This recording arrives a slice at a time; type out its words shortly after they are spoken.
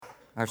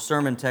Our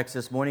sermon text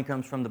this morning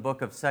comes from the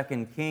book of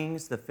 2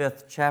 Kings, the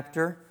 5th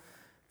chapter,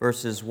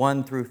 verses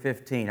 1 through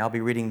 15. I'll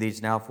be reading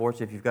these now for us.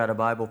 If you've got a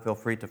Bible, feel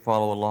free to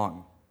follow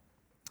along.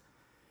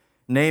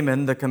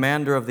 Naaman, the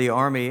commander of the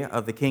army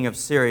of the king of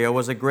Syria,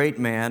 was a great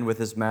man with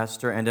his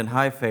master and in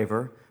high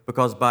favor,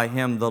 because by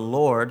him the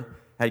Lord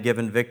had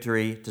given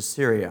victory to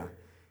Syria.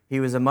 He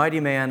was a mighty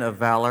man of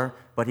valor,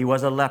 but he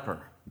was a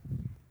leper.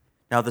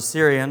 Now the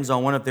Syrians,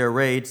 on one of their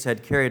raids,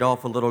 had carried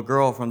off a little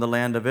girl from the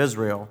land of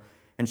Israel,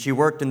 and she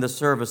worked in the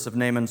service of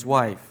Naaman's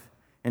wife.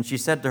 And she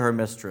said to her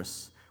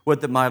mistress,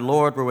 "Would that my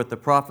Lord were with the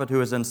prophet who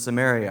is in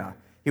Samaria.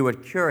 He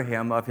would cure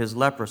him of his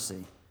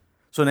leprosy."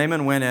 So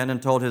Naaman went in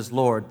and told his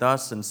Lord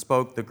thus, and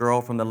spoke the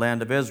girl from the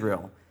land of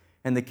Israel.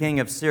 And the king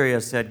of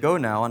Syria said, "Go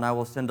now, and I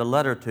will send a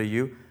letter to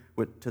you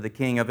to the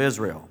king of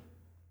Israel."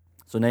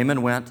 So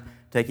Naaman went,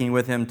 taking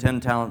with him 10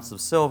 talents of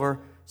silver,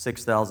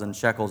 6,000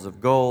 shekels of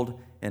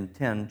gold, and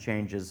 10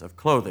 changes of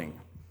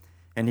clothing.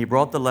 And he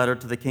brought the letter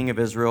to the king of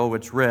Israel,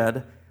 which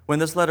read, "When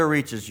this letter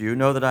reaches you,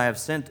 know that I have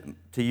sent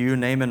to you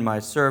Naaman my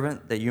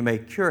servant, that you may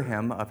cure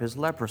him of his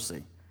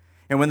leprosy."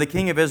 And when the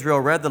king of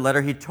Israel read the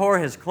letter, he tore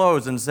his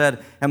clothes and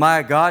said, "Am I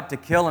a God to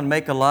kill and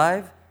make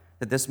alive,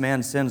 that this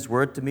man sends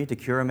word to me to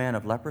cure a man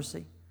of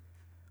leprosy?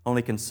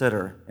 Only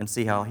consider and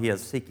see how he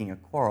is seeking a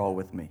quarrel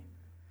with me."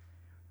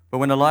 But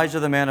when Elijah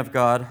the man of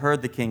God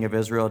heard the king of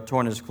Israel had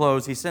torn his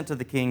clothes, he sent to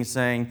the king,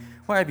 saying,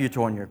 "Why have you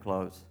torn your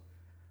clothes?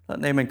 Let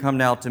Naaman come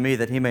now to me,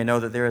 that he may know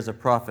that there is a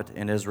prophet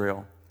in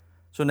Israel."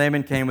 So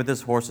Naaman came with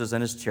his horses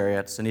and his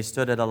chariots, and he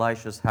stood at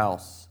Elisha's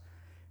house.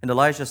 And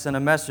Elisha sent a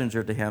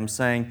messenger to him,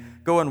 saying,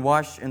 "Go and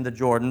wash in the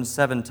Jordan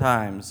 7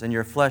 times, and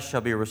your flesh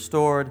shall be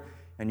restored,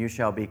 and you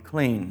shall be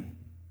clean."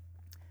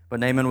 But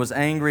Naaman was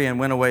angry and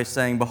went away,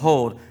 saying,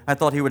 "Behold, I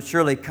thought he would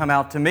surely come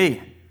out to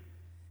me,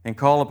 and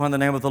call upon the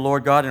name of the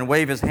Lord God, and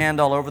wave his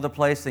hand all over the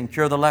place, and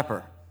cure the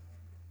leper.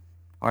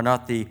 Are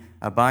not the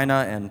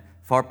Abana and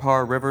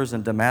Pharpar rivers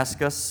in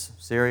Damascus,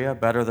 Syria,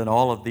 better than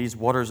all of these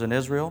waters in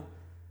Israel?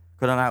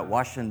 Could I not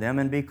wash in them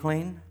and be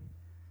clean?"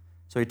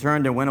 So he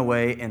turned and went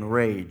away in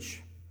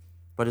rage.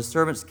 But his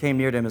servants came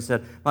near to him and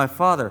said, "My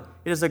father,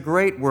 it is a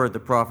great word the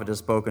prophet has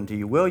spoken to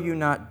you. Will you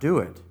not do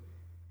it?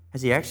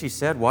 Has he actually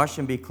said, 'Wash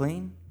and be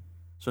clean'?"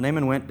 So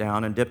Naaman went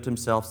down and dipped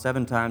himself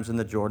 7 times in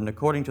the Jordan,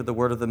 according to the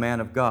word of the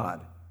man of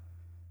God.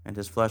 And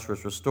his flesh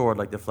was restored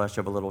like the flesh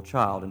of a little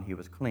child, and he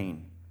was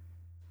clean.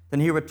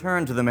 Then he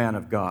returned to the man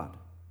of God,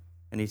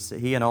 and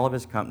he and all of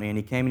his company, and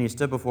he came and he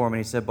stood before him,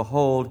 and he said,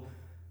 "Behold,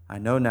 I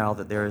know now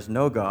that there is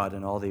no God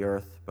in all the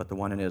earth but the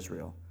one in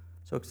Israel.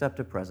 So accept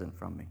a present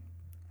from me,"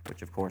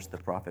 which, of course, the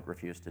prophet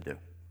refused to do.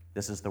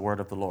 This is the word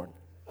of the Lord.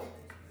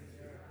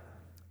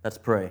 Let's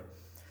pray.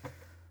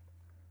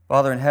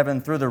 Father in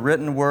heaven, through the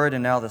written word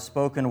and now the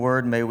spoken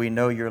word, may we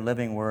know your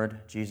living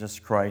word, Jesus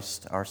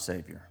Christ, our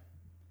Savior.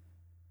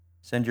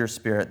 Send your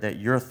Spirit that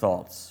your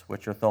thoughts,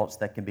 which are thoughts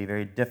that can be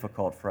very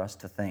difficult for us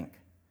to think,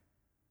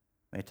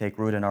 may take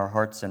root in our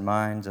hearts and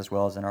minds as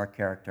well as in our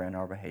character and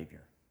our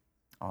behavior.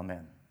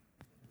 Amen.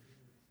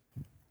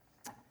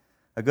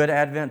 A good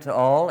Advent to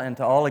all, and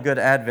to all a good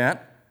Advent.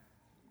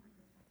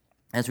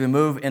 As we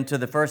move into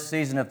the first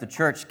season of the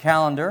church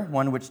calendar,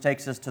 one which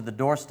takes us to the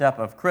doorstep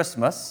of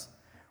Christmas,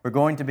 we're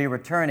going to be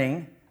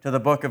returning to the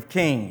book of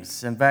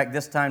Kings. In fact,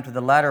 this time to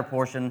the latter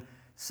portion,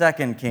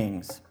 2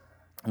 Kings.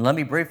 And let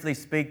me briefly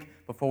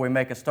speak before we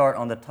make a start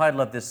on the title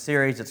of this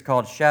series. It's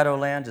called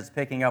Shadowlands. It's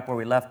picking up where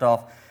we left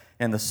off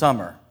in the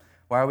summer.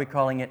 Why are we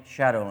calling it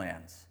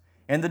Shadowlands?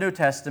 In the New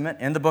Testament,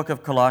 in the book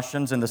of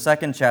Colossians, in the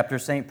 2nd chapter,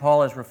 St.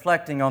 Paul is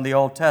reflecting on the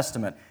Old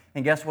Testament.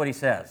 And guess what he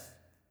says?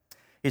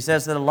 He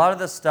says that a lot of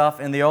the stuff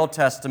in the Old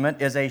Testament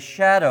is a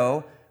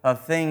shadow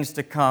of things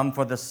to come,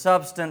 for the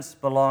substance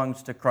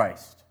belongs to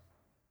Christ.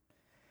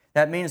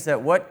 That means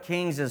that what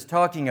Kings is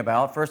talking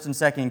about, 1st and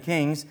 2nd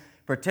Kings,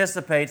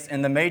 participates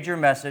in the major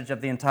message of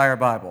the entire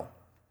Bible.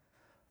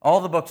 All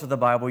the books of the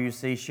Bible, you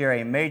see, share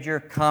a major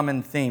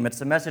common theme.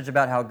 It's a message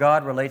about how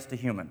God relates to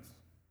humans.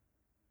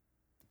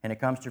 And it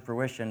comes to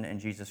fruition in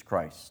Jesus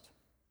Christ.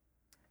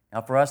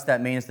 Now, for us, that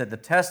means that the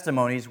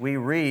testimonies we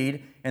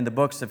read in the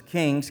books of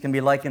Kings can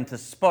be likened to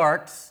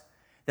sparks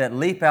that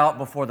leap out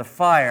before the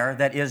fire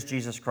that is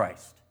Jesus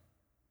Christ.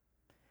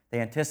 They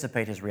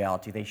anticipate his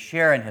reality. They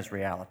share in his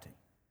reality.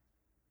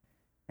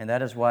 And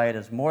that is why it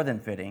is more than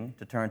fitting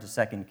to turn to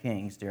 2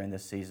 Kings during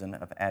this season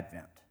of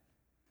Advent.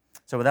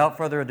 So without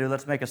further ado,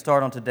 let's make a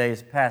start on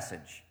today's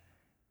passage,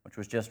 which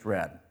was just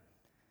read.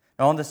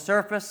 Now, on the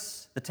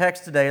surface, the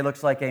text today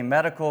looks like a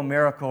medical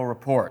miracle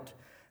report.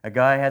 A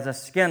guy has a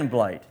skin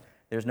blight.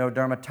 There's no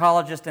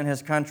dermatologist in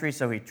his country,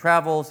 so he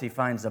travels, he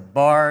finds a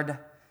bard,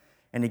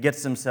 and he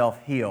gets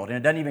himself healed. And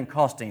it doesn't even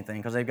cost anything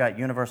because they've got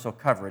universal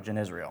coverage in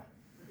Israel.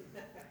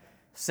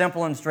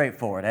 Simple and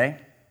straightforward, eh?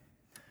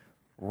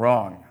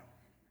 Wrong.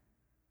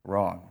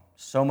 Wrong.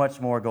 So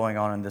much more going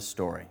on in this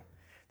story.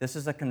 This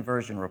is a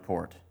conversion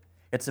report.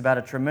 It's about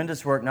a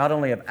tremendous work not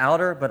only of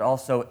outer but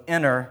also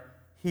inner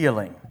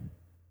healing.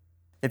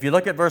 If you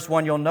look at verse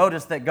 1, you'll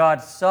notice that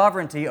God's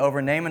sovereignty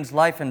over Naaman's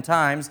life and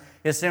times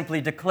is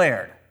simply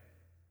declared.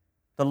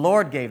 The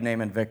Lord gave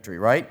Naaman victory,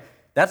 right?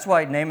 That's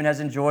why Naaman has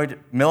enjoyed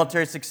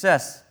military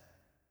success.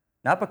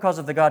 Not because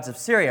of the gods of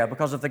Syria,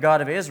 because of the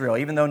God of Israel,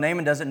 even though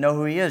Naaman doesn't know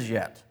who he is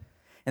yet.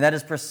 And that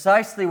is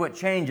precisely what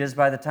changes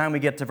by the time we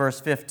get to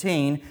verse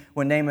 15,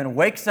 when Naaman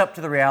wakes up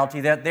to the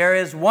reality that there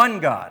is one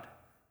God.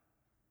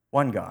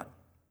 One God.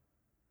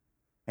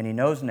 And he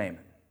knows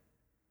Naaman.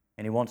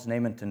 And he wants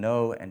Naaman to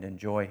know and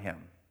enjoy him.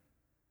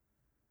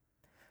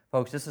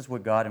 Folks, this is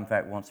what God, in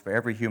fact, wants for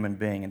every human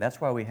being, and that's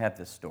why we have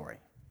this story.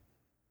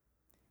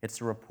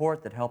 It's a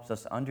report that helps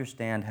us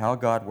understand how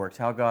God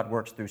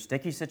works through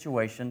sticky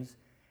situations,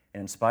 and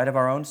in spite of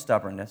our own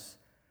stubbornness,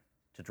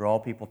 to draw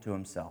people to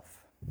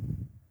himself.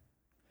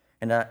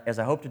 And as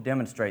I hope to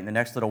demonstrate in the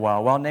next little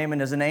while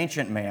Naaman is an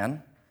ancient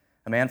man,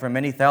 a man from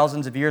many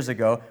thousands of years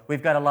ago,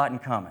 we've got a lot in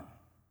common.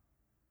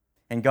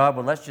 And God,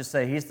 well, let's just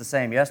say he's the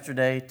same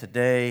yesterday,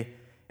 today,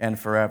 and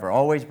forever,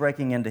 always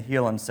breaking in to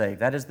heal and save.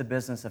 That is the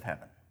business of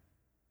heaven.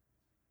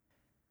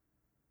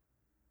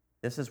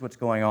 This is what's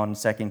going on in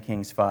 2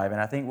 Kings 5,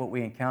 and I think what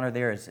we encounter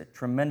there is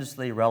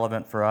tremendously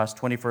relevant for us,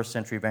 21st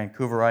century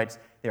Vancouverites.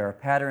 There are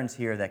patterns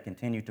here that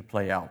continue to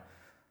play out.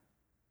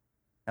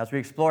 As we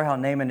explore how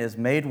Naaman is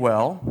made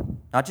well,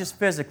 not just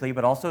physically,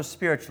 but also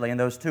spiritually, and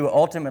those two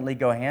ultimately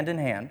go hand in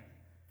hand,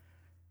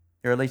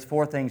 there are at least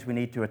 4 things we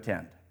need to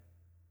attend.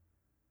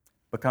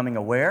 Becoming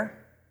aware,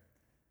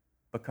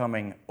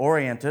 becoming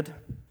oriented,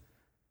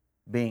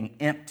 being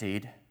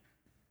emptied,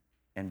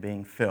 and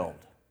being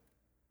filled.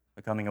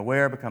 Becoming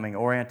aware, becoming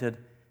oriented,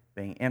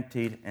 being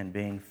emptied, and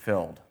being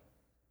filled.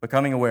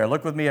 Becoming aware.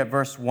 Look with me at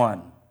verse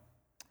 1.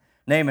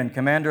 Naaman,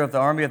 commander of the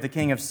army of the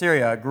king of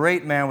Syria, a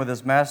great man with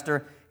his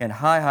master in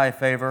high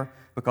favor,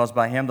 because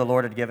by him the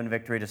Lord had given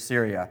victory to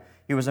Syria.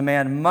 He was a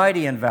man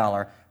mighty in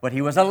valor, but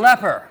he was a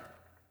leper.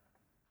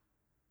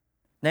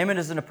 Naaman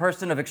is a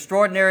person of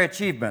extraordinary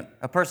achievement,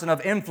 a person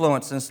of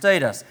influence and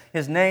status.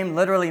 His name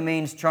literally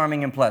means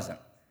charming and pleasant.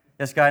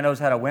 This guy knows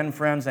how to win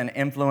friends and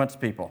influence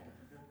people,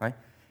 right?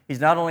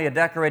 He's not only a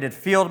decorated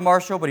field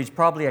marshal, but he's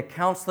probably a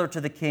counselor to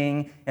the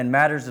king in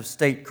matters of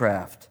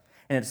statecraft.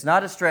 And it's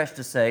not a stretch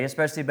to say,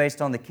 especially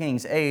based on the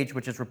king's age,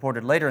 which is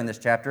reported later in this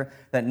chapter,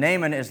 that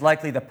Naaman is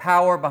likely the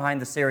power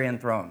behind the Syrian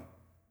throne.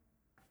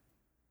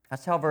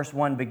 That's how verse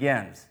 1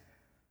 begins.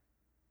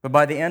 But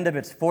by the end of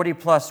its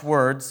 40-plus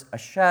words, a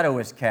shadow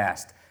is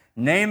cast.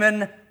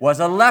 Naaman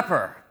was a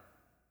leper.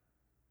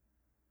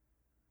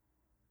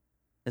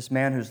 This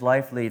man whose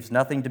life leaves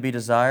nothing to be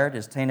desired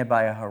is tainted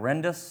by a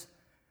horrendous,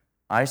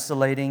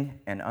 isolating,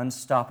 and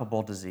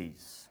unstoppable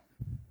disease.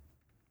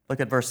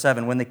 Look at verse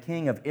 7. When the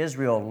king of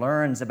Israel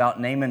learns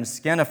about Naaman's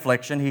skin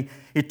affliction,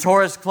 he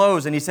tore his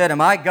clothes and he said,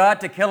 "Am I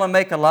God to kill and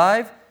make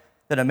alive,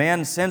 that a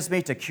man sends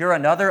me to cure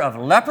another of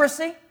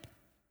leprosy?"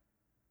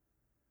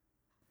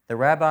 The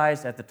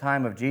rabbis at the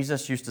time of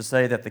Jesus used to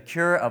say that the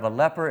cure of a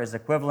leper is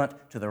equivalent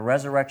to the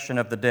resurrection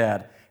of the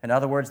dead. In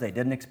other words, they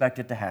didn't expect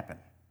it to happen.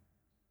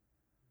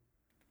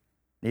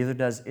 Neither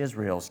does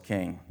Israel's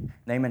king.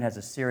 Naaman has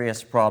a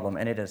serious problem,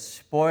 and it is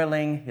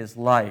spoiling his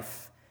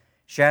life,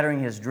 shattering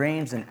his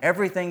dreams and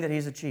everything that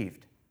he's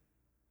achieved.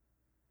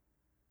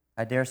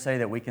 I dare say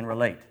that we can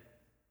relate.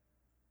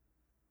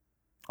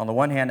 On the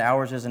one hand,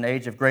 ours is an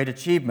age of great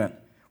achievement.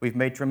 We've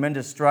made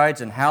tremendous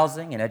strides in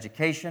housing, in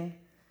education,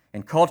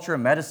 in culture,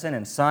 medicine,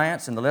 and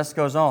science, and the list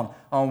goes on.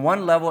 On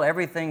one level,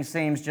 everything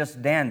seems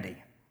just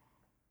dandy.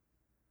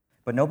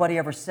 But nobody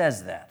ever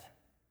says that,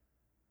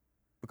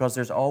 because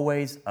there's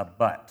always a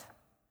but.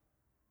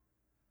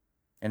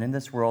 And in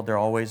this world, there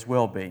always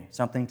will be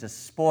something to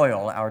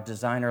spoil our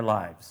designer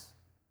lives.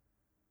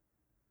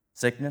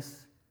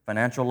 Sickness,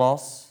 financial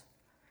loss,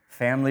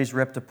 families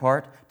ripped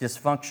apart,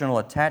 dysfunctional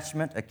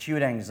attachment,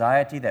 acute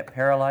anxiety that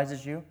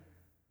paralyzes you.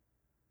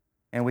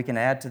 And we can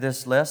add to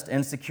this list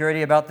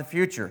insecurity about the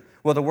future.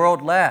 Will the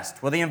world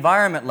last? Will the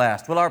environment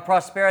last? Will our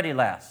prosperity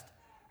last?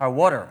 Our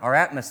water, our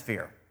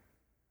atmosphere?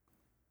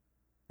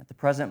 At the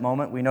present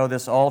moment, we know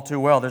this all too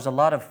well. There's a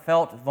lot of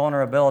felt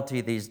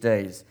vulnerability these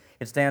days.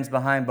 It stands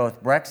behind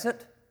both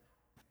Brexit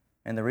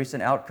and the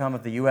recent outcome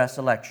of the U.S.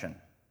 election.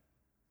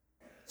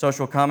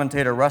 Social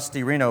commentator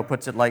Rusty Reno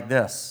puts it like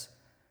this: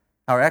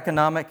 our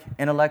economic,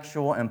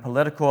 intellectual, and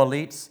political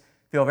elites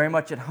feel very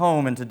much at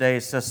home in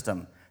today's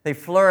system. They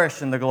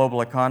flourish in the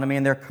global economy,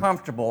 and they're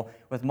comfortable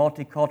with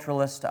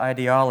multiculturalist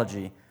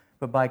ideology.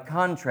 But by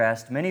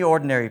contrast, many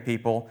ordinary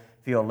people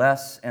feel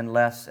less and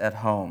less at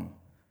home.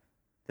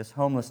 This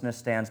homelessness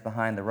stands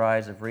behind the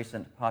rise of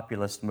recent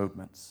populist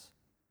movements.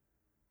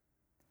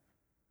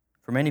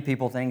 For many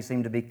people, things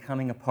seem to be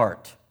coming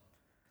apart.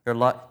 The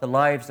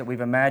lives that we've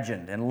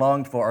imagined and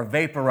longed for are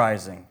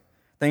vaporizing.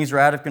 Things are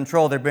out of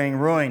control. They're being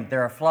ruined.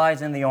 There are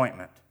flies in the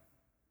ointment.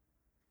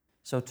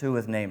 So too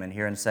with Naaman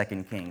here in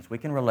 2 Kings. We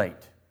can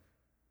relate.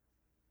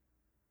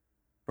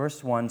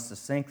 Verse 1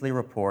 succinctly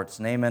reports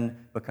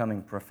Naaman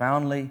becoming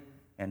profoundly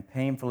and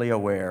painfully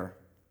aware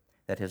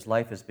that his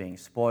life is being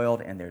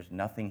spoiled and there's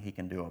nothing he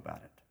can do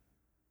about it.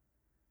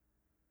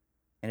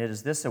 And it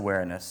is this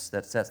awareness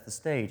that sets the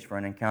stage for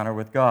an encounter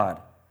with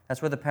God.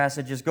 That's where the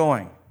passage is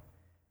going.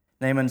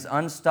 Naaman's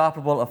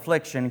unstoppable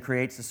affliction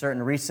creates a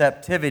certain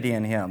receptivity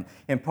in him.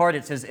 In part,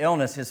 it's his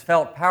illness, his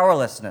felt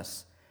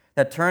powerlessness,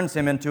 that turns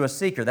him into a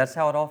seeker. That's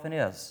how it often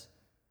is.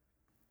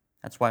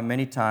 That's why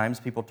many times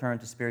people turn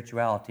to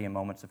spirituality in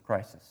moments of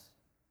crisis.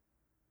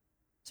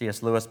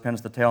 C.S. Lewis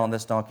pins the tail on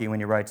this donkey when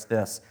he writes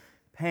this: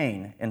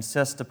 pain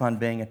insists upon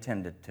being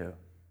attended to.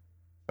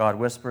 God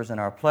whispers in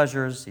our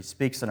pleasures, He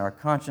speaks in our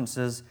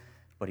consciences,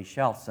 but He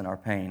shouts in our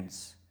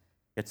pains.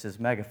 It's His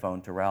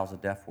megaphone to rouse a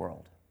deaf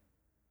world.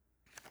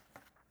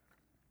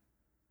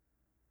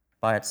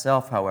 By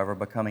itself, however,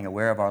 becoming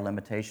aware of our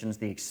limitations,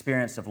 the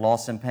experience of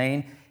loss and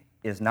pain,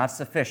 is not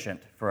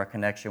sufficient for a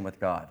connection with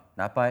God,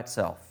 not by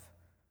itself.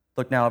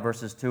 Look now at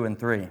verses 2 and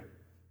 3.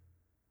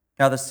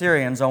 Now the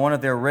Syrians, on one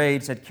of their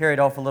raids, had carried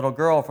off a little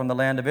girl from the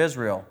land of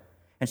Israel,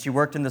 and she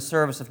worked in the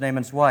service of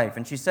Naaman's wife.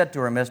 And she said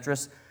to her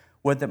mistress,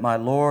 "Would that my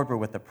Lord were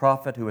with the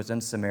prophet who is in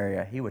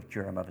Samaria. He would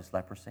cure him of his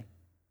leprosy."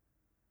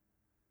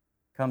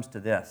 It comes to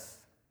this.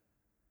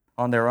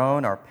 On their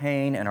own, our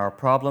pain and our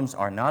problems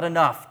are not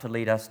enough to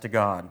lead us to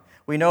God.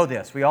 We know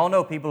this. We all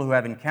know people who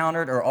have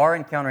encountered or are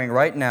encountering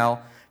right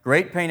now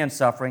great pain and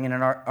suffering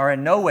and are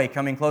in no way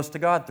coming close to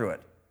God through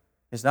it.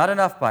 It's not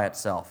enough by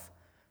itself.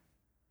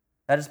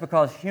 That is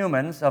because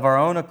humans of our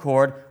own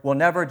accord will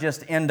never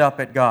just end up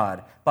at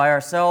God. By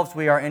ourselves,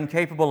 we are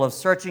incapable of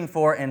searching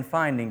for and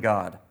finding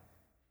God.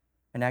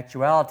 In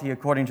actuality,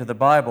 according to the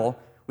Bible,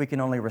 we can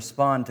only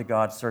respond to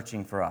God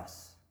searching for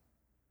us.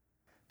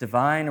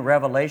 Divine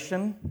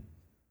revelation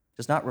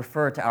does not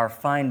refer to our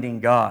finding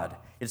God.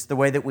 It's the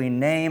way that we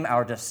name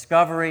our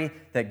discovery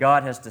that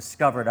God has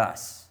discovered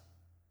us.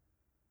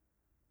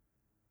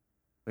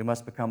 We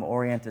must become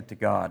oriented to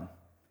God.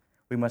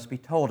 We must be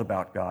told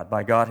about God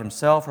by God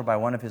Himself or by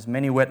one of His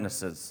many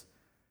witnesses.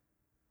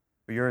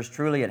 For yours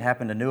truly, it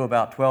happened anew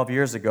about 12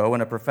 years ago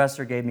when a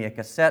professor gave me a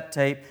cassette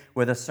tape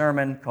with a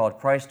sermon called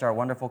Christ Our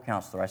Wonderful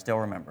Counselor. I still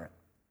remember it.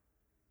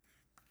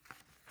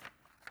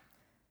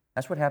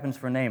 That's what happens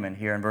for Naaman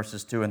here in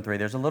verses 2 and 3.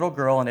 There's a little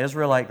girl, an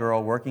Israelite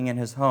girl, working in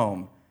his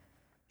home.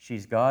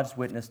 She's God's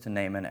witness to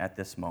Naaman at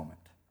this moment.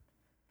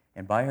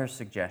 And by her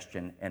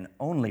suggestion, and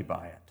only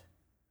by it,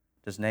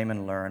 does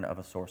Naaman learn of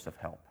a source of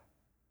help.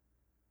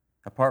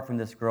 Apart from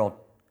this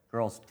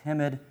girl's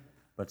timid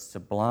but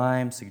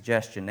sublime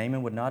suggestion,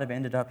 Naaman would not have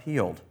ended up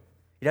healed.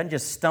 He doesn't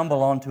just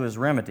stumble onto his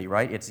remedy,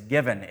 right? It's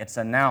given, it's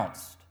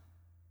announced.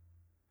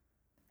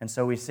 And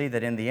so we see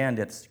that in the end,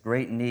 it's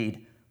great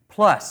need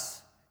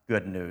plus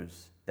good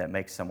news that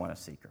makes someone a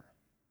seeker.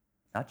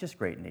 Not just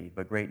great need,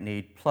 but great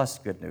need plus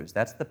good news.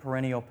 That's the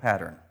perennial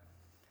pattern.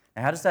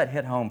 Now, how does that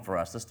hit home for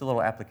us? Let's do a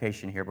little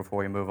application here before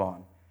we move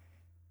on.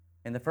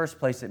 In the first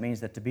place, it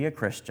means that to be a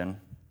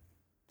Christian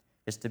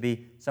is to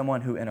be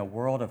someone who, in a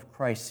world of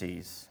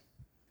crises,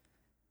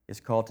 is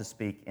called to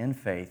speak in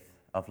faith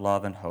of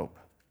love and hope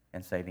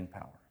and saving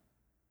power.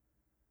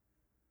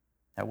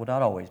 That will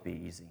not always be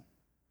easy.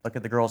 Look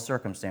at the girl's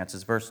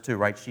circumstances. Verse 2,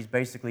 right? She's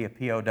basically a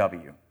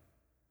POW.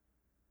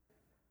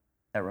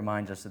 That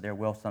reminds us that there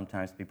will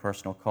sometimes be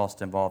personal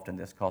cost involved in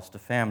this, cost to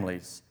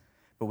families.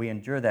 But we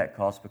endure that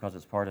cost because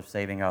it's part of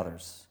saving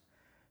others,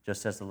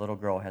 just as the little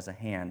girl has a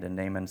hand in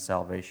Naaman's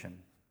salvation.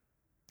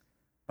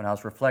 When I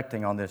was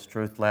reflecting on this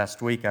truth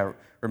last week, I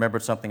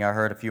remembered something I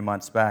heard a few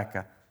months back,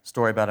 a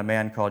story about a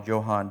man called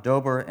Johann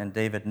Dober and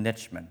David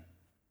Nitschmann.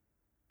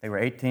 They were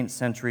 18th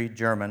century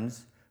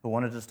Germans who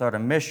wanted to start a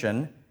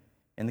mission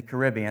in the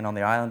Caribbean on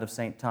the island of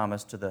St.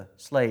 Thomas to the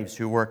slaves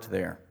who worked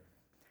there.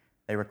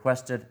 They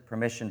requested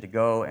permission to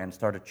go and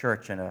start a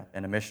church in a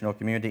missional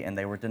community, and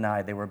they were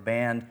denied. They were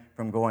banned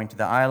from going to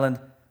the island,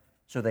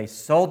 so they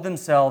sold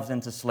themselves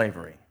into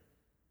slavery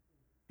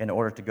in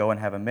order to go and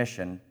have a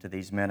mission to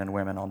these men and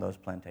women on those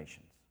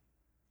plantations.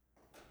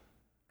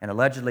 And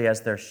allegedly,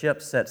 as their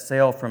ship set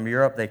sail from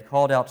Europe, they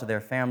called out to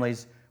their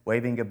families,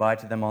 waving goodbye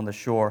to them on the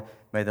shore,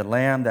 "May the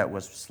Lamb that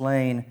was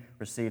slain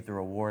receive the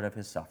reward of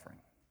His suffering."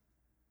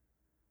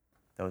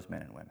 Those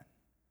men and women.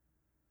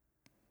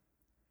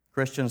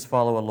 Christians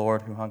follow a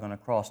Lord who hung on a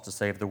cross to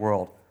save the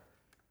world.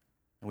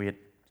 Can we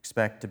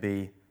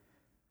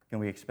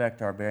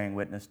expect our bearing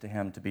witness to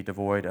Him to be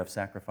devoid of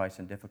sacrifice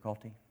and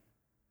difficulty?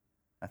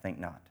 I think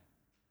not.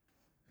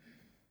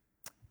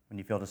 When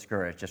you feel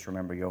discouraged, just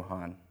remember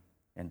Johann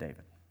and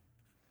David.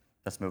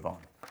 Let's move on.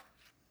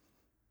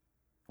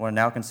 I want to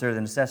now consider the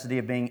necessity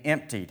of being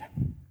emptied.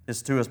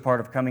 This too is part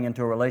of coming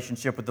into a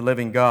relationship with the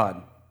living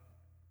God.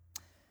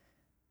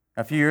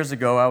 A few years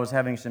ago, I was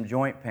having some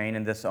joint pain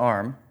in this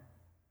arm.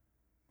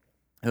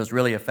 It was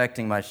really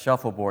affecting my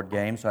shuffleboard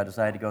game, so I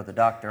decided to go to the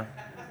doctor.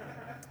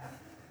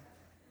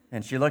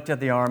 And she looked at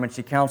the arm and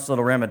she counseled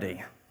a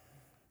remedy.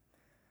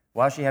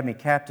 While she had me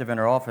captive in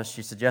her office,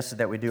 she suggested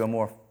that we do a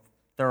more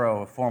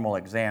thorough, formal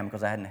exam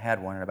because I hadn't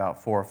had one in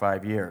about 4 or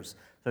 5 years.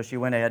 So she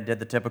went ahead, did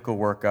the typical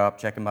workup,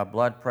 checking my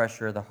blood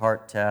pressure, the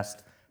heart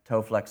test,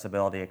 toe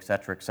flexibility,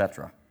 etc.,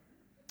 etc.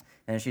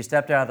 And she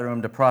stepped out of the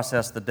room to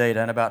process the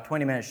data. In about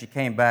 20 minutes, she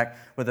came back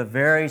with a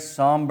very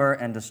somber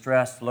and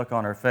distressed look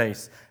on her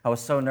face. I was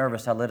so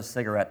nervous, I lit a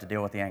cigarette to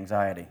deal with the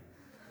anxiety.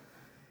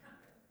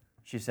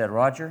 She said,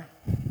 Raj,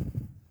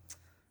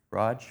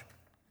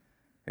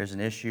 There's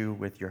an issue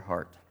with your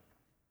heart.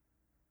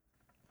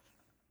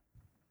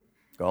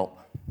 Gulp.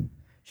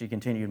 She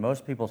continued,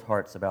 most people's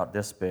heart's about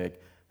this big,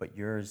 but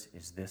yours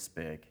is this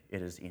big.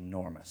 It is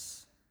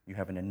enormous. You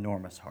have an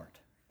enormous heart.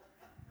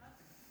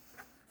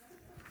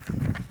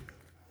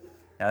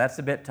 Now, that's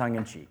a bit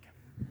tongue-in-cheek.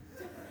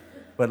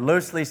 But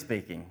loosely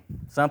speaking,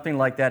 something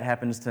like that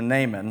happens to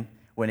Naaman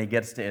when he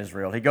gets to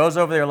Israel. He goes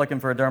over there looking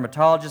for a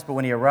dermatologist, but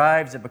when he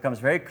arrives, it becomes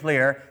very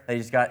clear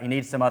that he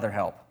needs some other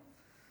help,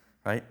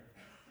 right?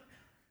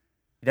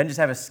 He doesn't just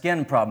have a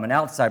skin problem, an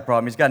outside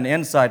problem. He's got an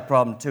inside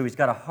problem, too. He's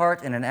got a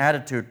heart and an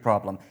attitude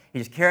problem.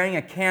 He's carrying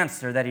a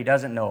cancer that he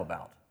doesn't know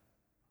about.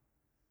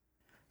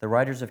 The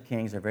writers of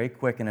Kings are very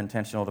quick and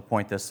intentional to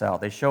point this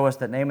out. They show us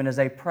that Naaman is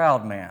a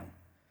proud man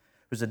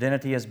whose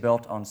identity is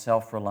built on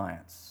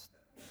self-reliance.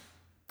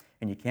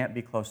 And you can't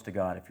be close to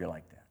God if you're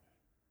like that.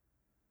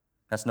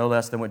 That's no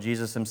less than what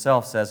Jesus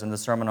himself says in the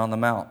Sermon on the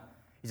Mount.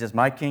 He says,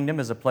 my kingdom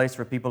is a place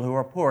for people who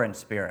are poor in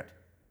spirit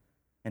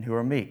and who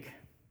are meek.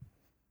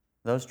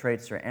 Those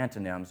traits are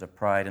antonyms of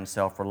pride and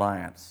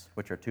self-reliance,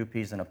 which are two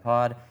peas in a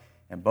pod,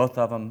 and both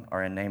of them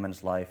are in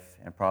Naaman's life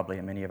and probably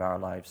in many of our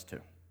lives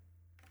too.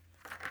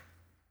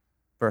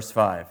 Verse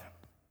 5,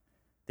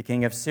 the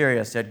king of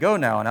Syria said, go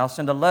now, and I'll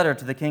send a letter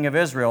to the king of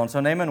Israel. And so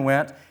Naaman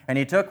went, and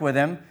he took with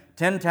him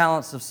 10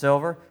 talents of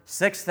silver,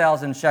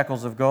 6,000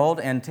 shekels of gold,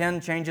 and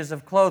 10 changes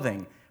of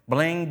clothing.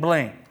 Bling,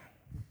 bling.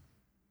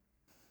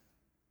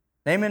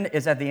 Naaman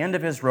is at the end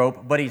of his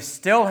rope, but he's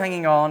still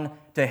hanging on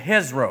to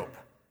his rope.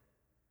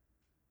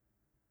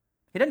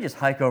 He doesn't just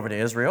hike over to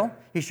Israel.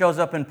 He shows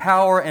up in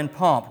power and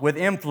pomp with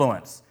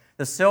influence.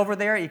 The silver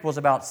there equals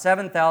about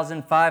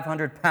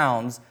 7,500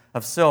 pounds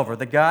of silver.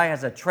 The guy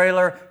has a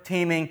trailer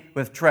teeming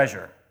with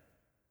treasure.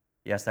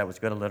 Yes, that was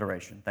good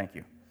alliteration. Thank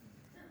you.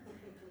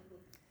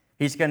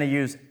 He's going to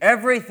use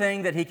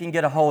everything that he can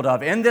get a hold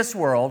of in this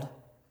world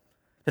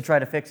to try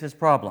to fix his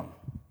problem.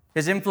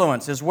 His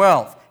influence, his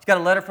wealth. He's got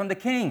a letter from the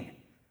king.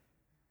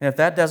 And if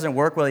that doesn't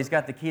work, well, he's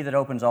got the key that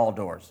opens all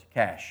doors,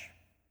 cash.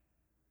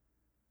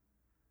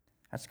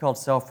 That's called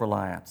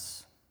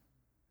self-reliance.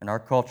 In our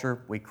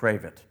culture, we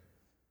crave it.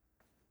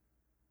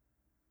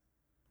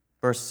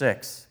 Verse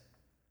 6,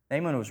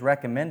 Naaman was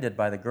recommended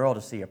by the girl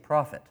to see a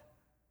prophet.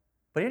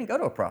 But he didn't go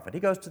to a prophet.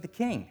 He goes to the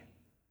king.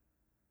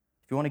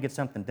 If you want to get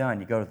something done,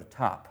 you go to the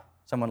top.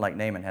 Someone like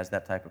Naaman has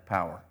that type of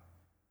power.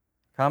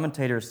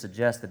 Commentators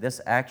suggest that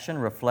this action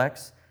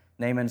reflects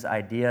Naaman's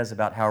ideas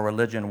about how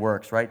religion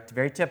works, right?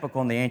 Very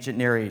typical in the ancient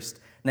Near East.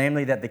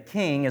 Namely, that the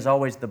king is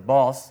always the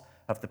boss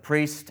of the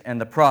priest and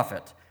the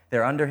prophet.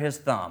 They're under his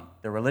thumb.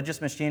 The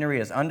religious machinery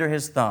is under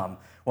his thumb.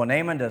 Well,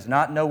 Naaman does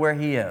not know where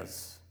he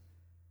is.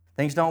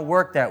 Things don't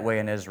work that way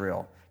in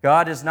Israel.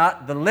 God is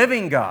not the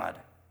living God.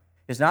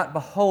 He's not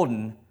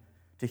beholden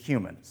to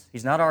humans.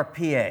 He's not our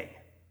PA.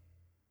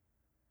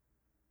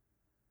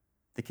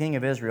 The king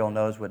of Israel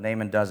knows what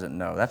Naaman doesn't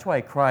know. That's why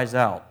he cries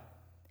out.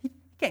 He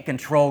can't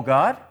control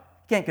God.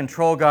 He can't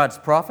control God's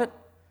prophet.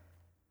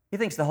 He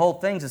thinks the whole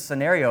thing's a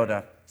scenario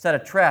to set a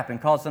trap and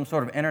cause some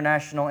sort of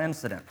international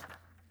incident.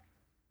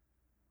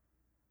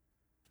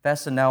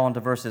 Fasten now on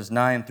to verses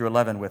 9 through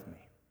 11 with me.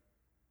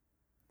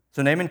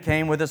 So Naaman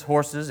came with his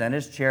horses and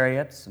his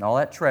chariots and all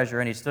that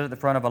treasure, and he stood at the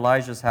front of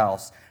Elijah's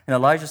house. And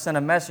Elijah sent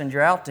a messenger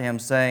out to him,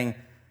 saying,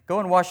 go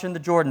and wash in the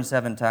Jordan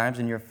 7 times,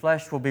 and your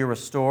flesh will be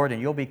restored, and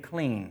you'll be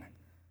clean.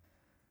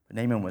 But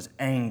Naaman was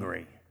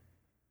angry,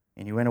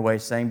 and he went away,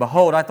 saying,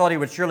 behold, I thought he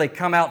would surely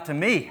come out to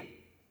me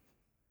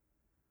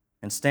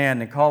and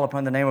stand and call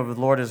upon the name of the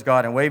Lord his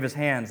God and wave his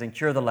hands and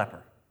cure the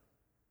leper.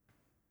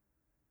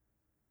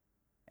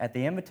 At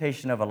the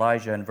invitation of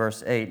Elijah in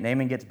verse 8,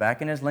 Naaman gets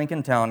back in his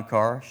Lincoln Town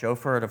car,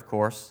 chauffeured of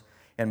course,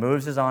 and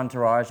moves his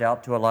entourage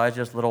out to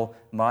Elijah's little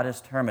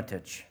modest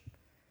hermitage.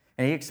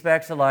 And he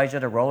expects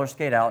Elijah to roller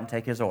skate out and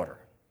take his order.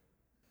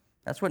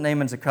 That's what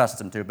Naaman's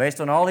accustomed to.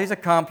 Based on all he's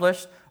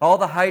accomplished, all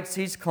the heights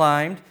he's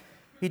climbed,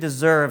 he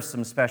deserves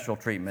some special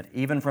treatment,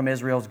 even from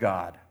Israel's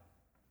God.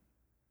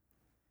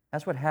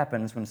 That's what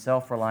happens when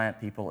self-reliant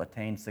people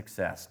attain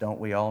success. Don't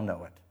we all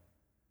know it?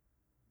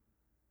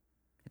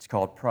 It's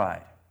called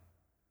pride.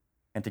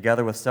 And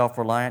together with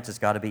self-reliance, it's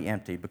got to be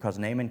emptied because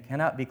Naaman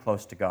cannot be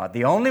close to God,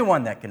 the only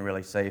one that can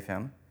really save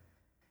him,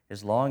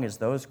 as long as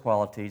those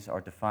qualities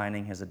are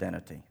defining his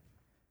identity.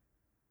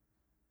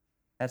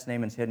 That's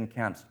Naaman's hidden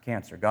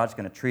cancer. God's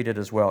going to treat it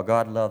as well.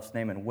 God loves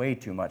Naaman way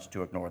too much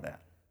to ignore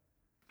that.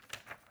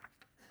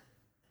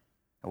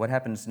 Now, what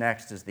happens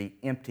next is the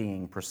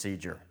emptying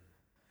procedure.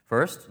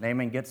 First,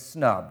 Naaman gets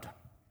snubbed.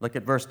 Look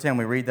at verse 10.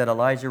 We read that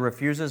Elijah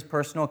refuses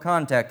personal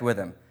contact with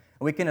him.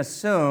 We can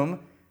assume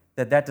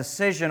that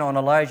decision on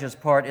Elijah's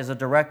part is a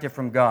directive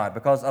from God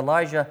because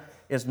Elijah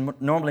is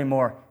normally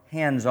more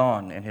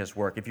hands-on in his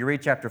work. If you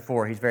read chapter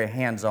 4, he's very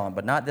hands-on,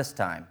 but not this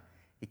time.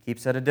 He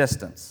keeps at a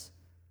distance.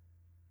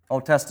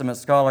 Old Testament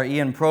scholar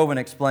Ian Provan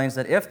explains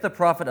that if the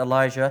prophet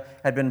Elijah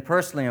had been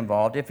personally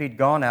involved, if he'd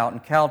gone out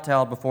and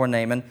kowtowed before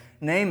Naaman,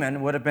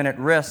 Naaman would have been at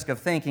risk of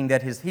thinking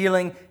that his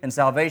healing and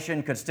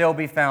salvation could still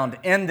be found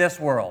in this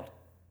world.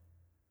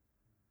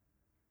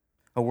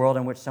 a world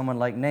in which someone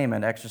like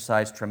Naaman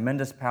exercised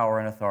tremendous power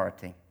and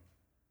authority.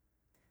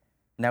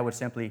 And that would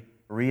simply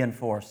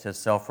reinforce his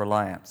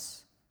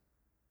self-reliance,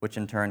 which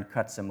in turn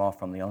cuts him off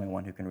from the only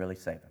one who can really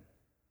save him.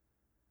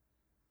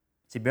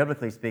 See,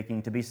 biblically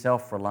speaking, to be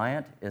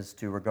self-reliant is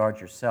to regard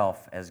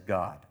yourself as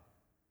God.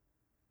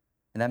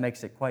 And that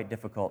makes it quite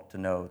difficult to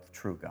know the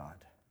true God.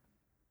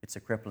 It's a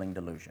crippling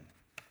delusion.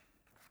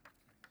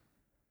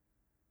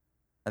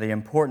 Now, the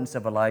importance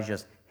of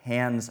Elijah's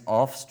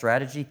hands-off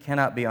strategy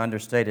cannot be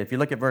understated. If you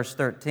look at verse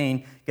 13,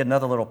 you get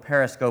another little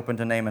periscope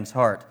into Naaman's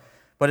heart.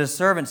 But his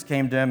servants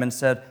came to him and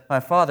said, "My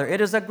father,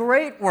 it is a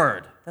great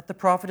word that the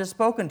prophet has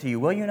spoken to you.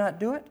 Will you not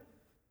do it?"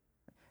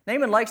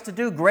 Naaman likes to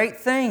do great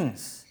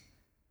things.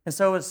 And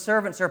so his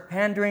servants are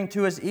pandering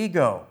to his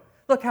ego.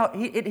 Look, how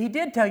he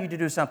did tell you to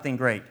do something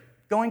great.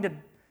 Going to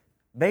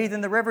bathe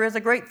in the river is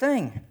a great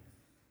thing.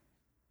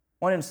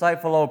 One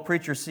insightful old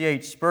preacher,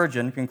 C.H.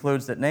 Spurgeon,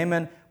 concludes that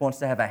Naaman wants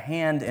to have a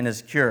hand in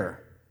his cure.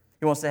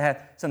 He wants to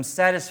have some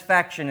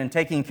satisfaction in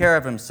taking care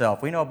of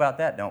himself. We know about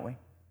that, don't we?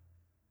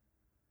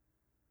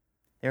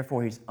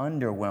 Therefore, he's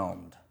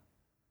underwhelmed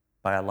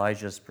by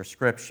Elijah's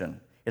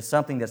prescription. It's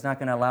something that's not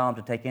going to allow him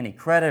to take any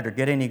credit or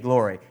get any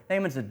glory.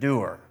 Naaman's a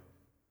doer.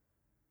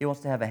 He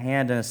wants to have a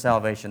hand in his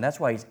salvation. That's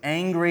why he's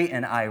angry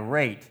and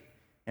irate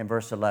in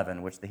verse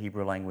 11, which the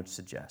Hebrew language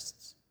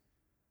suggests.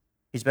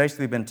 He's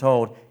basically been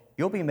told,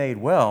 you'll be made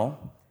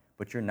well,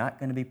 but you're not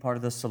going to be part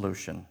of the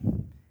solution,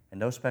 and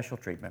no special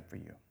treatment for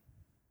you.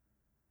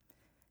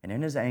 And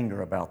in his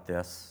anger about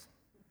this,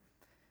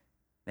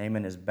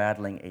 Naaman is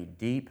battling a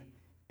deep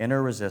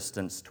inner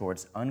resistance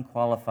towards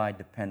unqualified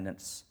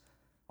dependence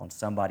on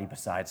somebody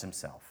besides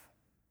himself.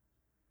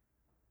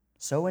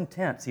 So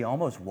intense, he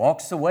almost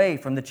walks away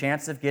from the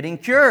chance of getting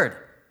cured.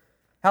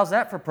 How's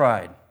that for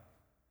pride?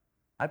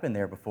 I've been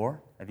there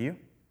before. Have you?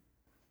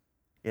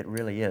 It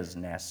really is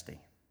nasty.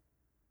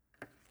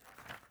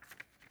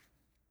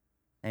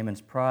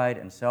 Naaman's pride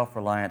and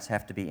self-reliance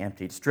have to be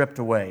emptied, stripped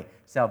away.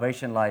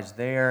 Salvation lies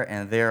there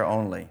and there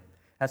only.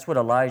 That's what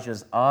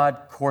Elijah's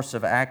odd course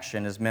of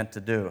action is meant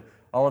to do.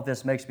 All of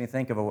this makes me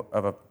think of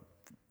a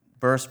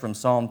verse from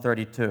Psalm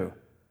 32.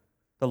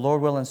 The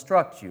Lord will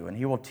instruct you, and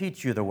he will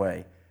teach you the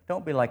way.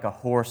 Don't be like a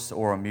horse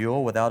or a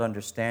mule without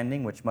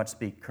understanding, which must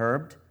be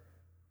curbed,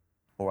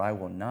 or I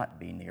will not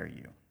be near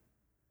you.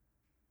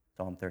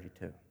 Psalm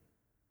 32.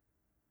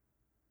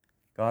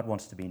 God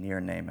wants to be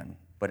near Naaman,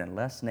 but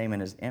unless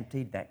Naaman is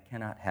emptied, that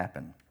cannot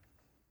happen.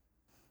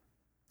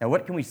 Now,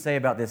 what can we say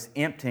about this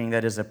emptying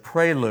that is a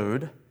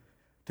prelude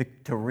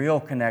to real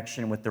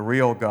connection with the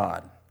real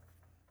God?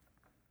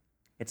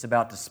 It's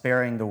about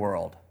despairing the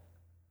world.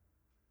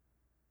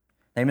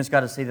 Naaman's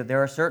got to see that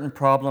there are certain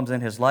problems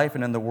in his life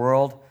and in the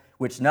world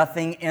which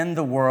nothing in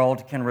the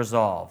world can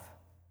resolve.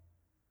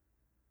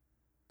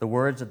 The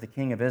words of the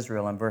king of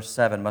Israel in verse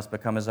 7 must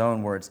become his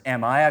own words.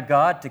 Am I a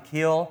God to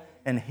kill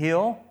and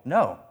heal?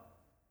 No.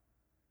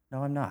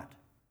 No, I'm not.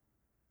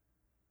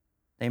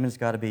 Naaman's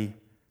got to be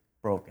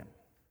broken.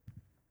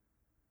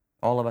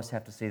 All of us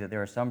have to see that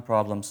there are some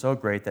problems so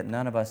great that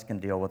none of us can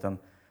deal with them.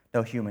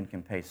 No human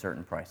can pay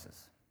certain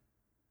prices.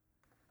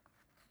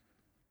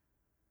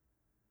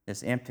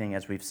 This emptying,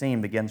 as we've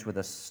seen, begins with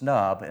a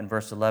snub in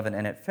verse 11,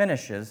 and it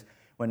finishes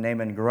when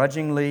Naaman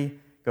grudgingly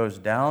goes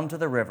down to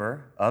the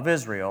river of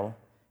Israel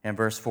in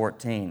verse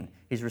 14.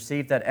 He's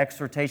received that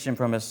exhortation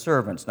from his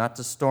servants not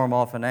to storm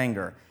off in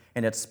anger,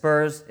 and it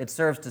serves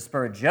to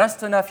spur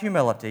just enough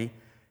humility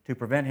to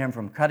prevent him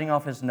from cutting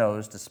off his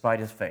nose to spite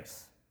his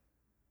face.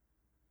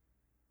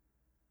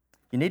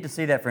 You need to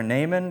see that for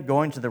Naaman,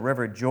 going to the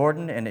river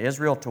Jordan in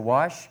Israel to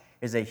wash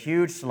is a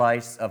huge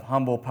slice of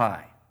humble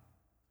pie.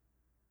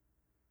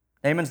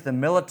 Naaman's the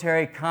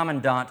military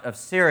commandant of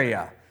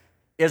Syria,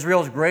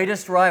 Israel's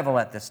greatest rival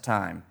at this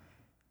time.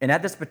 And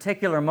at this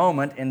particular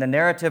moment in the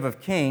narrative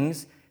of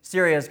Kings,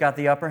 Syria's got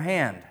the upper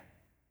hand.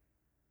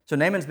 So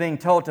Naaman's being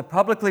told to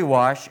publicly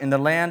wash in the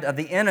land of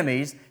the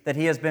enemies that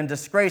he has been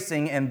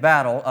disgracing in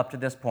battle up to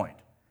this point.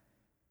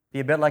 Be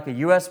a bit like a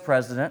U.S.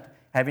 president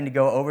having to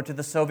go over to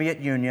the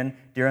Soviet Union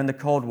during the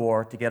Cold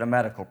War to get a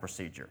medical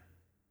procedure.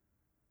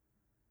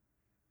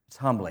 It's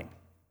humbling,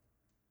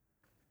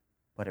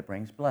 but it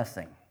brings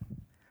blessing.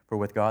 For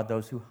with God,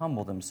 those who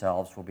humble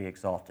themselves will be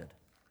exalted.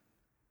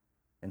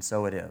 And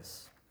so it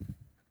is.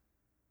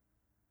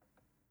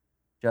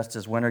 Just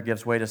as winter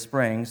gives way to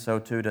spring, so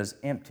too does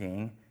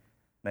emptying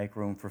make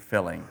room for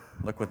filling.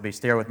 Look with me,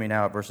 stare with me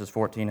now at verses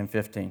 14 and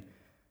 15.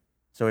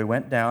 So he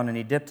went down and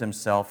he dipped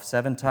himself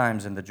 7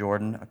 times in the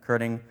Jordan,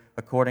 according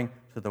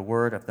to the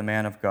word of the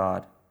man of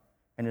God.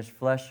 And his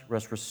flesh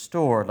was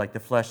restored like the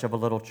flesh of a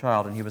little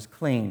child, and he was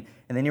clean.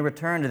 And then he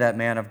returned to that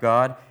man of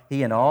God,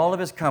 he and all of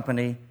his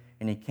company,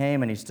 and he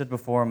came and he stood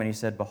before him and he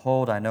said,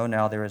 Behold, I know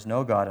now there is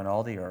no God in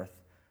all the earth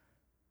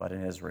but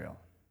in Israel.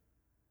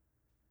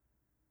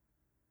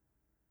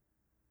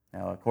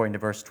 Now, according to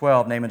verse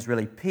 12, Naaman's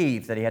really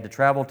peeved that he had to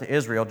travel to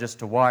Israel just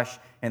to wash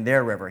in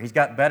their river. He's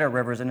got better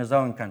rivers in his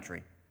own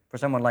country. For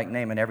someone like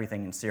Naaman,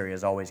 everything in Syria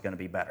is always going to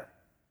be better.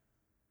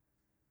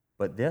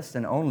 But this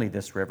and only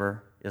this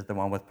river is the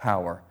one with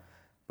power.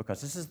 Because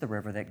this is the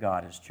river that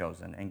God has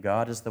chosen, and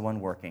God is the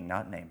one working,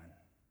 not Naaman.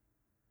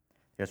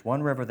 There's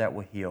one river that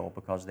will heal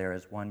because there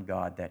is one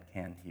God that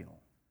can heal.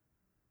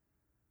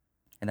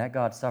 And that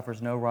God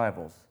suffers no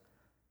rivals,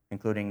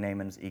 including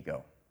Naaman's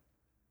ego.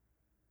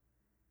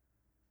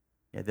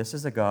 Yeah, this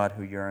is a God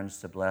who yearns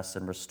to bless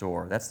and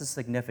restore. That's the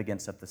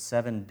significance of the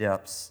 7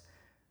 dips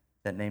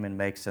that Naaman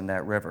makes in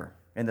that river.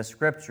 In the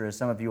Scripture, as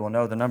some of you will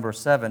know, the number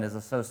 7 is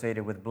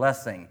associated with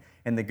blessing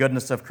and the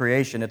goodness of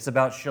creation. It's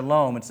about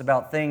shalom. It's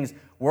about things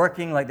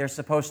working like they're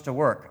supposed to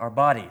work, our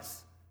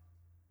bodies,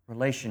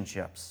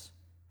 relationships.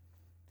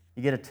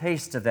 You get a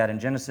taste of that in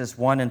Genesis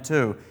 1 and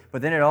 2,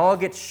 but then it all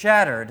gets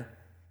shattered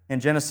in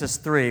Genesis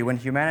 3 when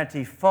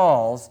humanity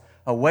falls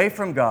away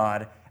from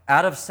God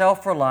out of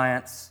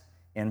self-reliance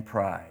and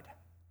pride.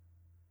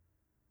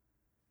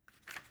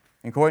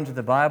 According to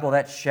the Bible,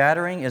 that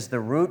shattering is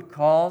the root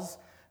cause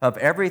of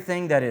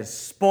everything that is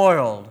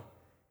spoiled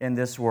in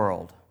this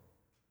world,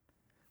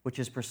 which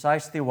is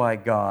precisely why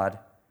God,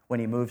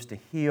 when He moves to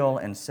heal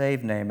and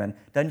save Naaman,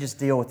 doesn't just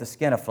deal with the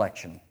skin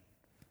affliction.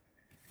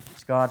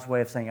 It's God's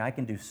way of saying, I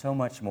can do so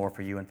much more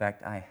for you. In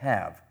fact, I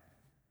have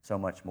so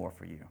much more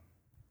for you.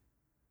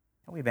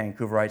 We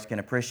Vancouverites can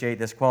appreciate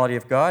this quality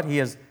of God. He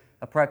is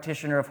a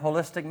practitioner of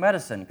holistic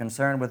medicine,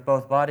 concerned with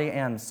both body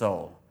and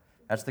soul.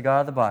 That's the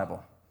God of the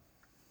Bible.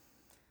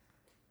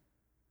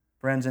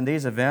 Friends, in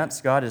these events,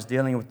 God is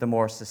dealing with the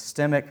more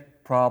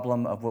systemic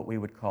problem of what we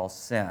would call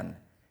sin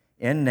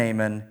in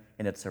Naaman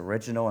in its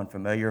original and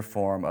familiar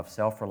form of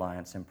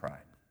self-reliance and pride.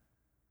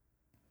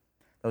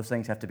 Those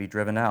things have to be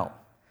driven out.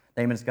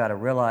 Naaman's got to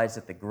realize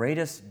that the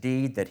greatest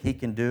deed that he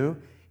can do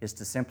is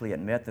to simply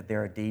admit that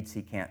there are deeds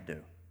he can't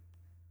do,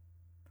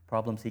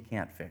 problems he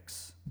can't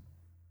fix.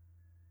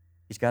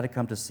 He's got to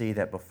come to see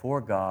that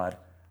before God,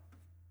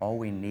 all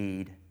we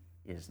need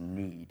is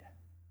need.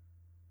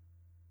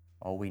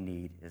 All we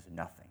need is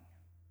nothing.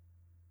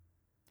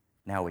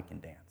 Now we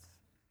can dance.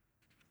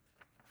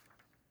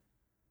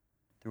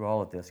 Through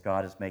all of this,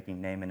 God is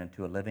making Naaman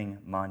into a living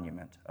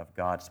monument of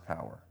God's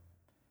power.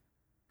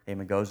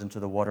 Naaman goes into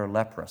the water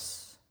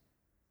leprous.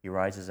 He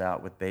rises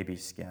out with baby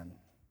skin.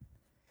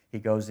 He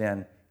goes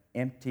in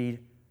emptied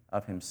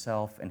of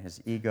himself and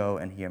his ego,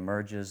 and he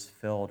emerges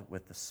filled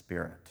with the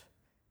Spirit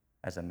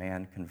as a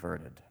man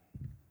converted,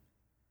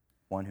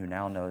 one who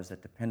now knows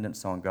that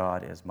dependence on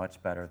God is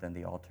much better than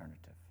the alternative.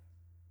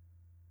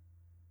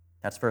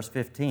 That's verse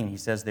 15. He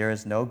says, there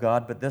is no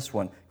God but this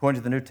one.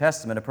 According to the New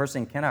Testament, a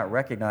person cannot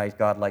recognize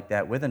God like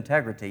that with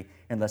integrity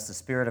unless the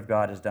Spirit of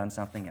God has done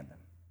something in them.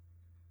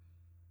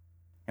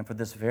 And for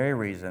this very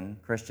reason,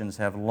 Christians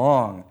have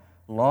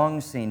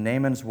long seen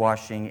Naaman's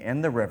washing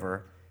in the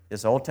river,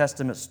 this Old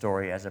Testament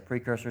story, as a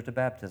precursor to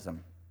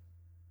baptism.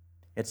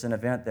 It's an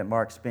event that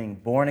marks being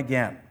born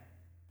again,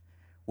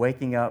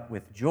 waking up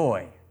with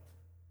joy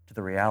to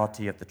the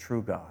reality of the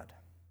true God.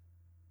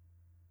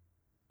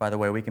 By the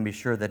way, we can be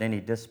sure that any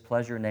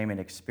displeasure Naaman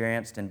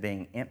experienced in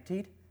being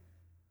emptied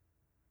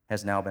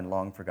has now been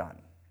long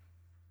forgotten.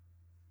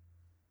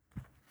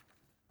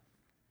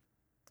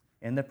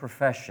 In the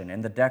profession,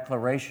 in the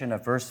declaration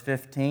of verse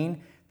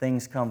 15,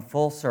 things come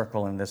full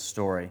circle in this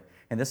story.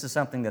 And this is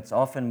something that's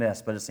often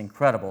missed, but it's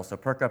incredible, so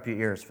perk up your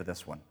ears for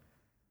this one.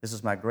 This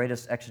is my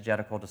greatest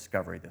exegetical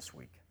discovery this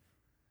week.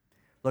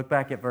 Look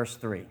back at verse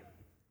 3.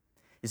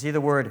 You see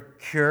the word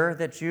cure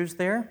that's used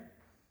there?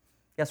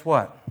 Guess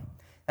what?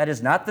 That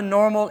is not the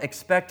normal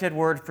expected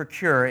word for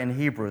cure in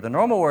Hebrew. The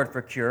normal word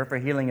for cure, for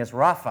healing, is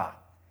rapha.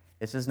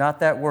 This is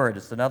not that word.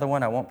 It's another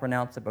one. I won't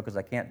pronounce it because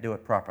I can't do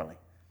it properly.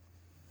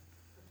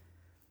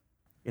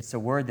 It's a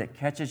word that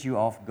catches you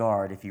off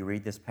guard if you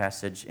read this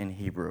passage in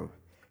Hebrew.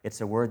 It's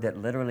a word that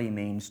literally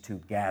means to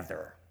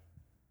gather.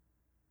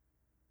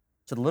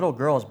 So the little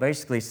girl is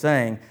basically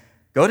saying,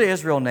 go to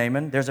Israel,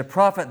 Naaman. There's a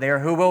prophet there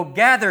who will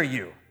gather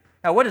you.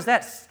 Now, what does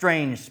that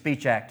strange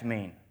speech act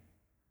mean?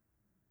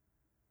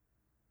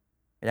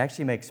 It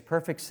actually makes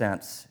perfect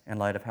sense in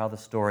light of how the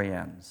story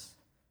ends.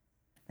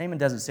 Naaman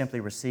doesn't simply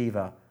receive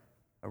a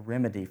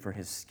remedy for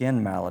his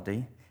skin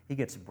malady. He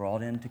gets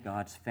brought into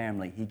God's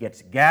family. He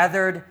gets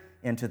gathered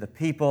into the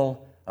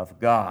people of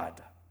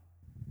God.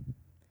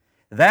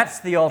 That's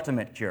the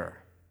ultimate cure.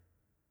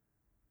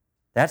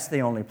 That's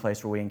the only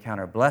place where we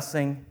encounter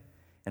blessing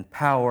and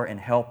power and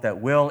help that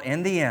will,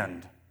 in the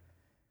end,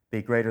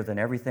 be greater than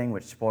everything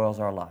which spoils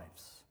our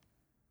lives.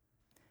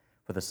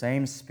 For the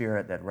same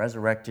Spirit that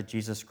resurrected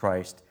Jesus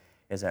Christ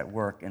is at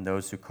work in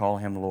those who call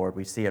Him Lord.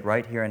 We see it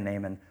right here in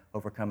Naaman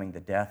overcoming the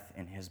death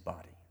in his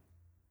body.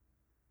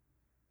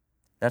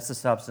 That's the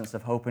substance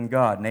of hope in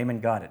God.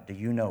 Naaman got it. Do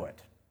you know it?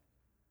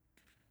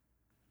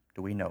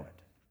 Do we know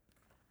it?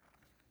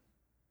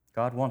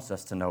 God wants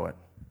us to know it.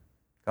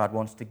 God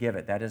wants to give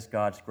it. That is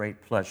God's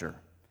great pleasure.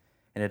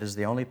 And it is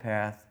the only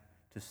path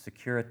to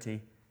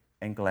security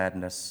and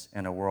gladness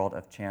in a world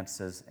of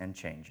chances and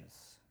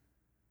changes,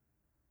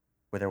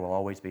 where there will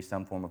always be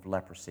some form of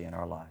leprosy in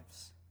our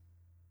lives.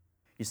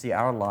 You see,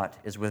 our lot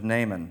is with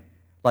Naaman.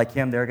 Like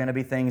him, there are going to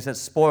be things that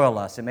spoil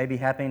us. It may be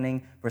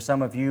happening for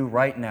some of you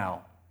right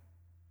now.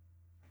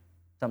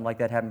 Something like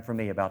that happened for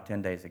me about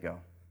 10 days ago.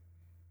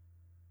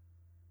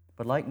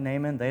 But like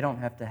Naaman, they don't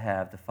have to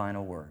have the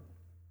final word.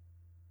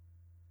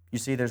 You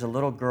see, there's a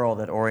little girl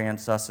that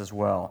orients us as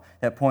well,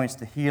 that points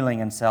to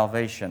healing and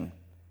salvation.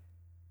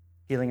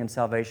 Healing and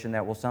salvation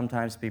that will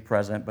sometimes be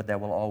present, but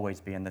that will always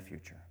be in the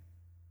future.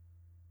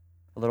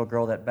 A little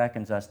girl that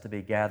beckons us to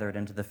be gathered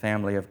into the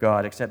family of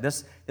God, except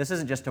this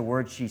isn't just a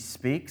word she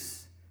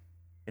speaks,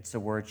 it's a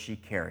word she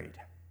carried.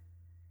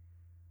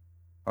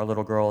 Our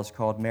little girl is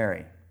called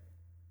Mary.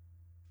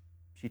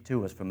 She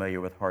too was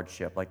familiar with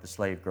hardship, like the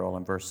slave girl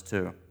in verse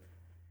 2.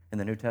 And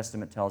the New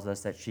Testament tells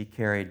us that she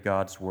carried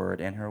God's word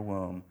in her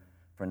womb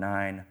for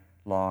 9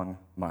 long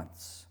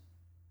months.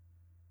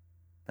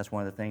 That's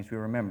one of the things we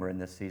remember in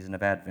this season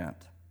of Advent.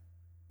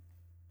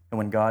 And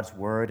when God's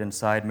word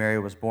inside Mary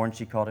was born,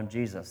 she called him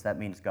Jesus. That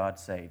means God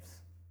saves.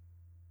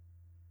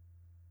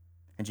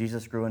 And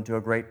Jesus grew into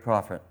a great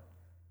prophet,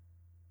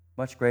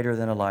 much greater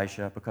than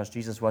Elijah, because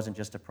Jesus wasn't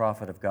just a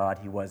prophet of God,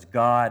 he was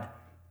God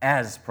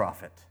as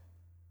prophet,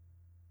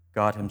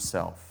 God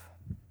himself.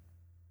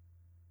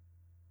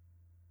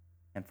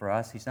 And for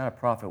us, he's not a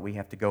prophet we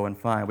have to go and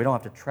find. We don't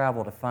have to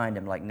travel to find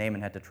him like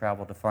Naaman had to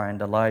travel to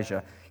find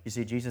Elijah. You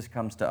see, Jesus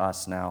comes to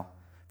us now,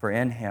 for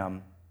in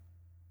him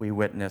we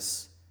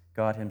witness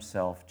God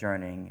himself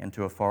journeying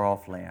into a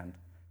far-off land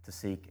to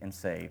seek and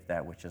save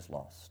that which is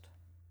lost.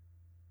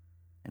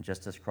 And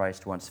just as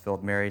Christ once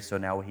filled Mary, so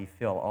now will he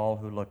fill all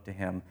who look to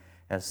him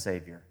as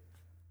Savior.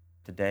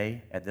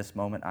 Today, at this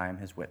moment, I am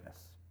his witness.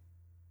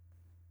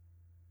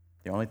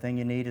 The only thing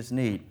you need is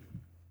need.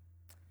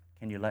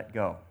 Can you let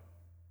go?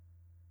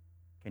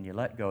 Can you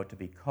let go to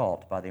be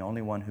caught by the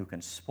only one who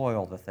can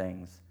spoil the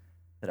things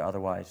that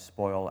otherwise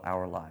spoil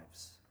our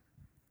lives?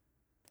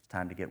 It's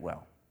time to get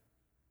well.